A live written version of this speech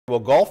Well,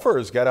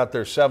 golfers got out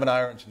their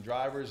 7-irons and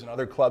drivers and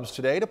other clubs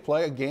today to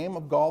play a game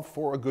of golf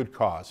for a good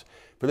cause.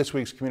 For this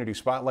week's Community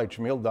Spotlight,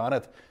 Jamil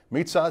Donath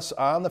meets us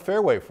on the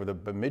fairway for the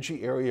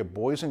Bemidji Area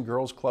Boys and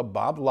Girls Club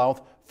Bob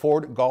Lowth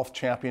Ford Golf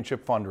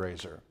Championship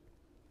fundraiser.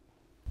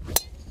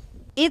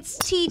 It's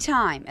tea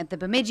time at the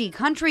Bemidji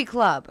Country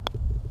Club.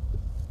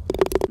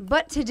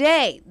 But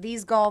today,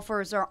 these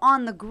golfers are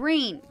on the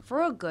green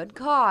for a good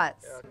cause.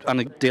 On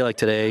a day like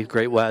today,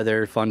 great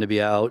weather, fun to be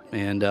out,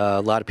 and a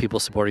lot of people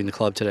supporting the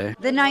club today.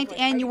 The 9th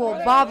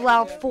annual Bob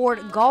Lowth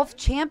Ford Golf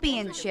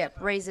Championship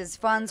raises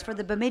funds for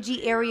the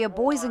Bemidji Area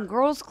Boys and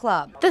Girls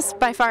Club. This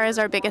by far is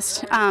our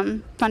biggest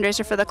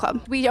fundraiser for the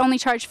club. We only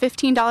charge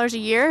 $15 a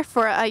year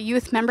for a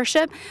youth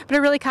membership, but it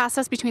really costs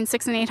us between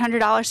 $600 and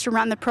 $800 to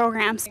run the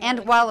programs.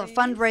 And while a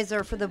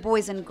fundraiser for the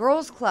Boys and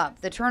Girls Club,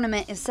 the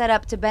tournament is set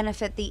up to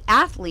benefit the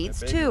athletes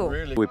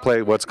too. We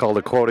play what's called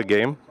a quota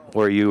game,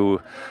 where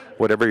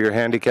whatever your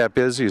handicap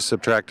is, you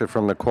subtract it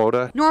from the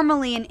quota.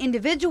 Normally an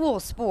individual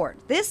sport,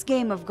 this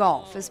game of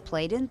golf is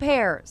played in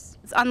pairs.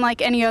 It's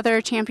unlike any other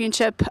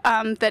championship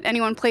that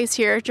anyone plays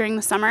here during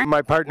the summer.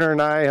 My partner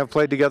and I have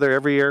played together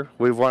every year.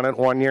 We've won it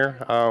one year.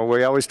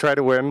 We always try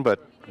to win,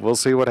 but we'll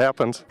see what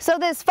happens. So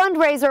this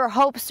fundraiser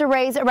hopes to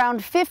raise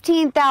around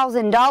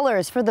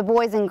 $15,000 for the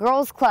Boys and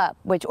Girls Club,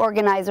 which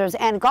organizers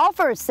and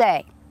golfers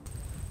say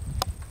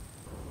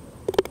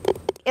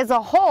is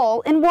a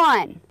hole in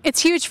one. It's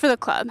huge for the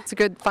club. It's a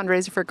good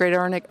fundraiser for a great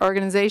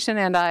organization,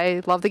 and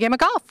I love the game of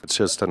golf. It's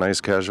just a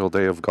nice casual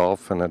day of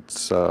golf, and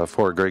it's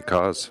for a great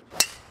cause.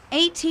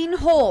 18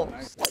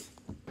 holes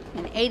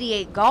and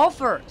 88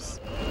 golfers,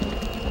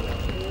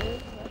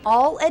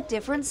 all at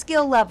different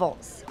skill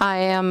levels. I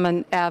am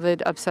an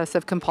avid,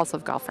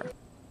 obsessive-compulsive golfer.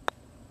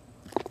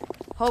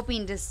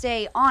 Hoping to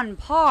stay on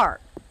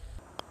par.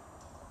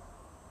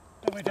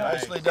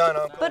 Nicely done,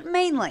 Uncle. But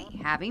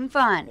mainly having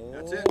fun.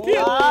 That's it.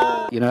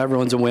 You know,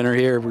 everyone's a winner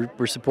here.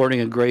 We're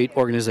supporting a great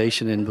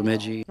organization in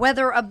Bemidji.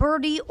 Whether a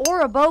birdie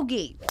or a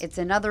bogey, it's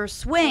another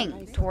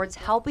swing towards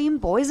helping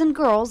boys and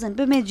girls in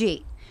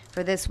Bemidji.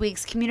 For this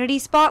week's Community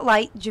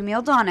Spotlight,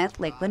 Jamil Donath,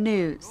 Lakeland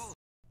News.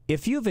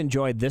 If you've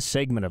enjoyed this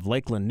segment of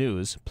Lakeland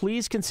News,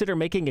 please consider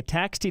making a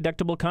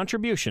tax-deductible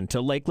contribution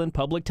to Lakeland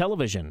Public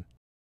Television.